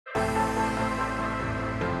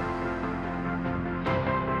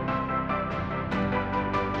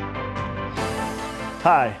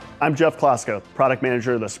Hi, I'm Jeff Kloska, Product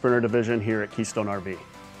Manager of the Sprinter Division here at Keystone RV.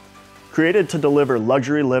 Created to deliver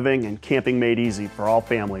luxury living and camping made easy for all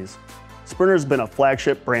families, Sprinter's been a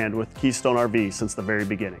flagship brand with Keystone RV since the very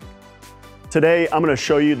beginning. Today, I'm going to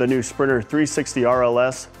show you the new Sprinter 360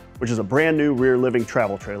 RLS, which is a brand new rear living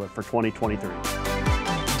travel trailer for 2023.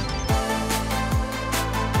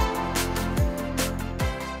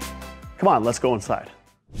 Come on, let's go inside.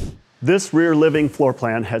 This rear living floor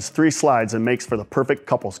plan has 3 slides and makes for the perfect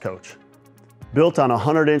couples coach. Built on a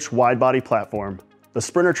 100-inch wide body platform, the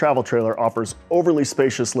Sprinter travel trailer offers overly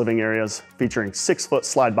spacious living areas featuring 6-foot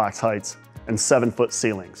slide box heights and 7-foot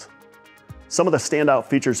ceilings. Some of the standout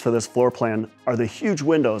features for this floor plan are the huge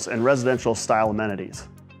windows and residential style amenities.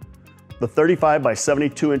 The 35 by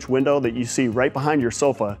 72-inch window that you see right behind your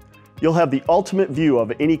sofa, you'll have the ultimate view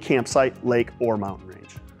of any campsite, lake, or mountain range.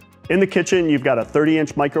 In the kitchen, you've got a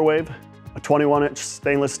 30-inch microwave, a 21-inch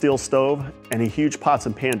stainless steel stove, and a huge pots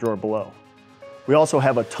and pan drawer below. We also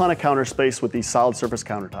have a ton of counter space with these solid surface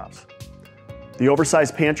countertops. The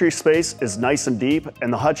oversized pantry space is nice and deep,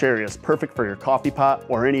 and the hutch area is perfect for your coffee pot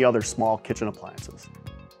or any other small kitchen appliances.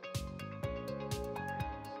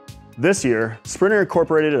 This year, Sprinter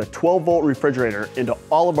incorporated a 12-volt refrigerator into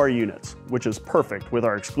all of our units, which is perfect with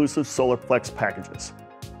our exclusive SolarFlex packages.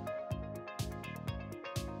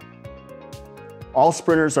 All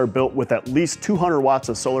Sprinters are built with at least 200 watts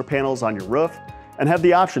of solar panels on your roof and have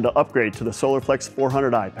the option to upgrade to the SolarFlex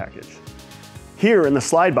 400i package. Here in the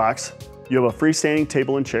slide box, you have a freestanding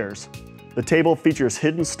table and chairs. The table features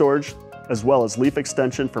hidden storage as well as leaf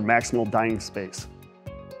extension for maximal dining space.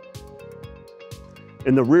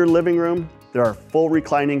 In the rear living room, there are full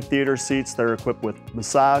reclining theater seats that are equipped with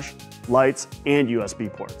massage, lights, and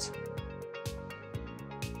USB ports.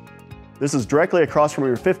 This is directly across from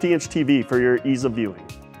your 50-inch TV for your ease of viewing.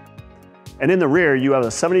 And in the rear, you have a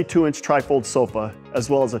 72-inch trifold sofa, as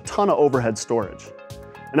well as a ton of overhead storage.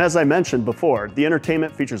 And as I mentioned before, the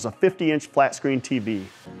entertainment features a 50-inch flat screen TV.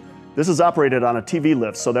 This is operated on a TV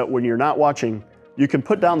lift so that when you're not watching, you can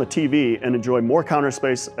put down the TV and enjoy more counter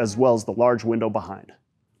space as well as the large window behind.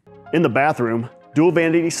 In the bathroom, dual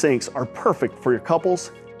vanity sinks are perfect for your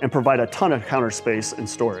couples and provide a ton of counter space and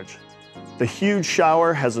storage. The huge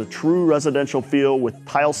shower has a true residential feel with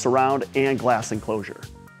tile surround and glass enclosure.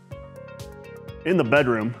 In the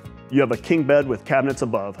bedroom, you have a king bed with cabinets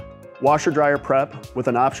above, washer dryer prep with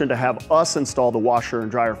an option to have us install the washer and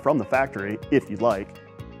dryer from the factory if you'd like.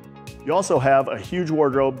 You also have a huge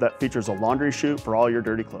wardrobe that features a laundry chute for all your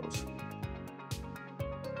dirty clothes.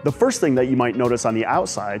 The first thing that you might notice on the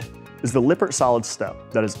outside is the Lippert solid step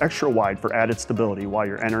that is extra wide for added stability while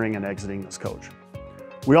you're entering and exiting this coach.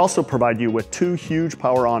 We also provide you with 2 huge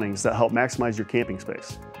power awnings that help maximize your camping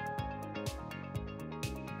space.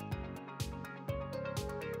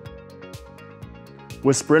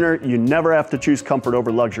 With Sprinter, you never have to choose comfort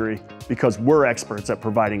over luxury because we're experts at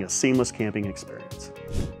providing a seamless camping experience.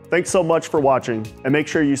 Thanks so much for watching, and make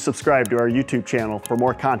sure you subscribe to our YouTube channel for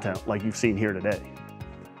more content like you've seen here today.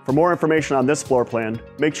 For more information on this floor plan,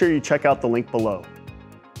 make sure you check out the link below.